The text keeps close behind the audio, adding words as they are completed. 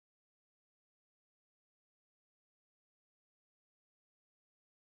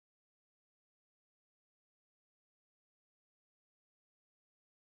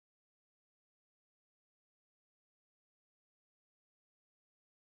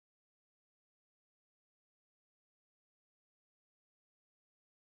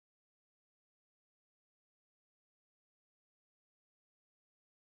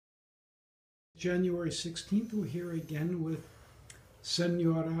January 16th. We're here again with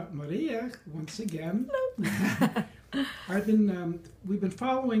Senora Maria once again. We've been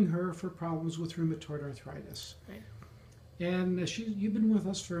following her for problems with rheumatoid arthritis. Right. And you've been with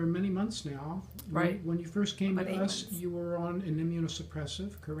us for many months now. Right. When you first came About to 8 us, months. you were on an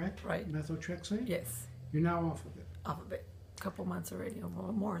immunosuppressive, correct? Right. Methotrexate? Yes. You're now off of it. Off of it. A couple months already, or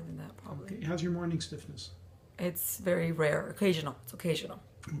more than that probably. Okay. How's your morning stiffness? It's very rare. Occasional. It's occasional.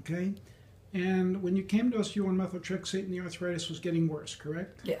 Okay. And when you came to us, you were on methotrexate and the arthritis was getting worse,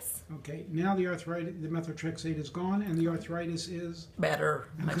 correct? Yes. Okay. Now the methotrexate is gone and the arthritis is? Better.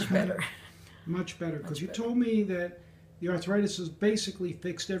 Much better. Much better. Because you better. told me that the arthritis is basically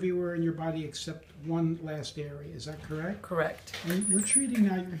fixed everywhere in your body except one last area. Is that correct? Correct. And we're treating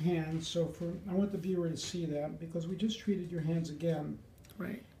now your hands. So I want the viewer to see that because we just treated your hands again.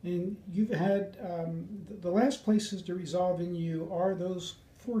 Right. And you've had, the last places to resolve in you are those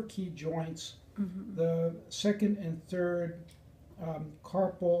 4 key joints, the second and third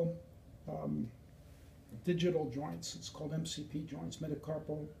carpal digital joints. It's called MCP joints,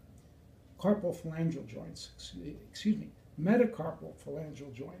 carpal phalangeal joints, excuse me, metacarpal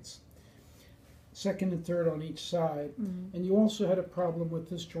phalangeal joints. Second and third on each side. And you also had a problem with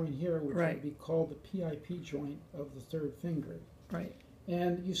this joint here, which would be called the PIP joint of the third finger. Right.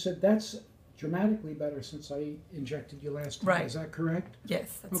 And you said that's dramatically better since I injected you last time. Right. Is that correct?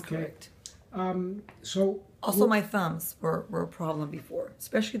 Yes, that's correct. So also, my thumbs were a problem before,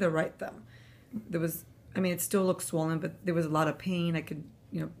 especially the right thumb. There was, it still looks swollen, but there was a lot of pain. I could,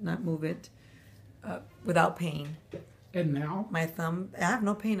 not move it without pain. And now? My thumb, I have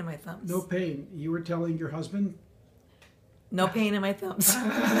no pain in my thumbs. No pain. You were telling your husband? No pain in my thumbs.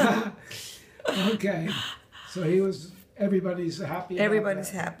 Okay. So everybody's happy. Everybody's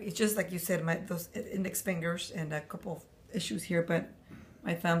happy. It's just like you said, those index fingers and a couple of issues here, but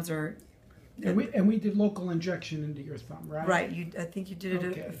my thumbs are. And we did local injection into your thumb, right? Right. I think you did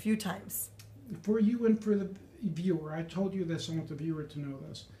it a few times. For you and for the viewer, I told you this. I want the viewer to know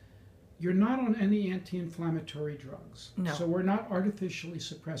this. You're not on any anti-inflammatory drugs. No. So we're not artificially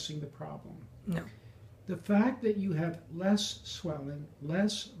suppressing the problem. No. The fact that you have less swelling,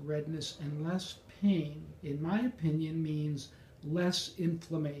 less redness, and less pain, in my opinion, means less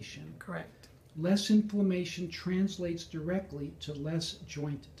inflammation. Correct. Less inflammation translates directly to less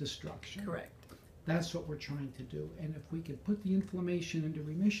joint destruction. Correct. That's what we're trying to do. And if we can put the inflammation into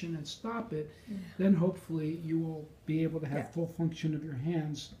remission and stop it, then hopefully you will be able to have full function of your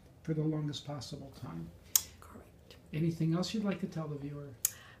hands for the longest possible time. Correct. Anything else you'd like to tell the viewer?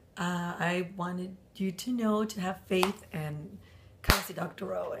 I wanted you to know to have faith and come see Dr.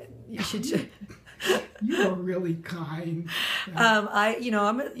 Rowe, and you should. You are really kind.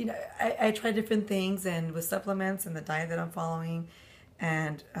 I try different things and with supplements and the diet that I'm following,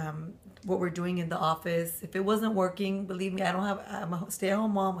 and what we're doing in the office. If it wasn't working, believe me, I'm a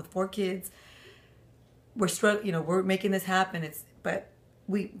stay-at-home mom with 4 kids. We're struggling. We're making this happen. But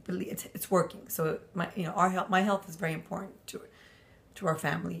we believe it's working. So my health is very important to our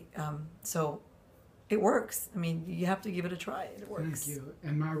family. So it works. You have to give it a try. It works. Thank you.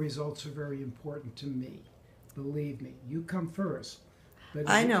 And my results are very important to me. Believe me, you come first. But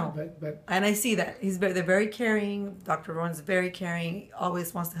I know. But and I see that. They're very caring. Dr. Ron's very caring.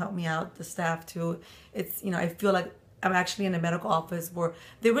 Always wants to help me out. The staff too. It's, I feel like I'm actually in a medical office where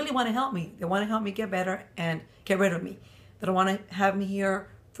they really want to help me. They want to help me get better and get rid of me. They don't want to have me here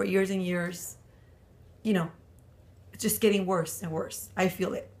for years and years. It's just getting worse and worse. I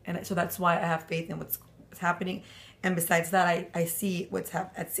feel it. And so that's why I have faith in what's happening. And besides that, I see what's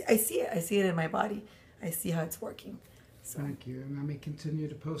happening. I see it. I see it in my body. I see how it's working. So. Thank you. And let me continue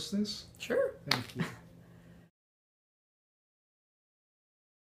to post this. Sure. Thank you.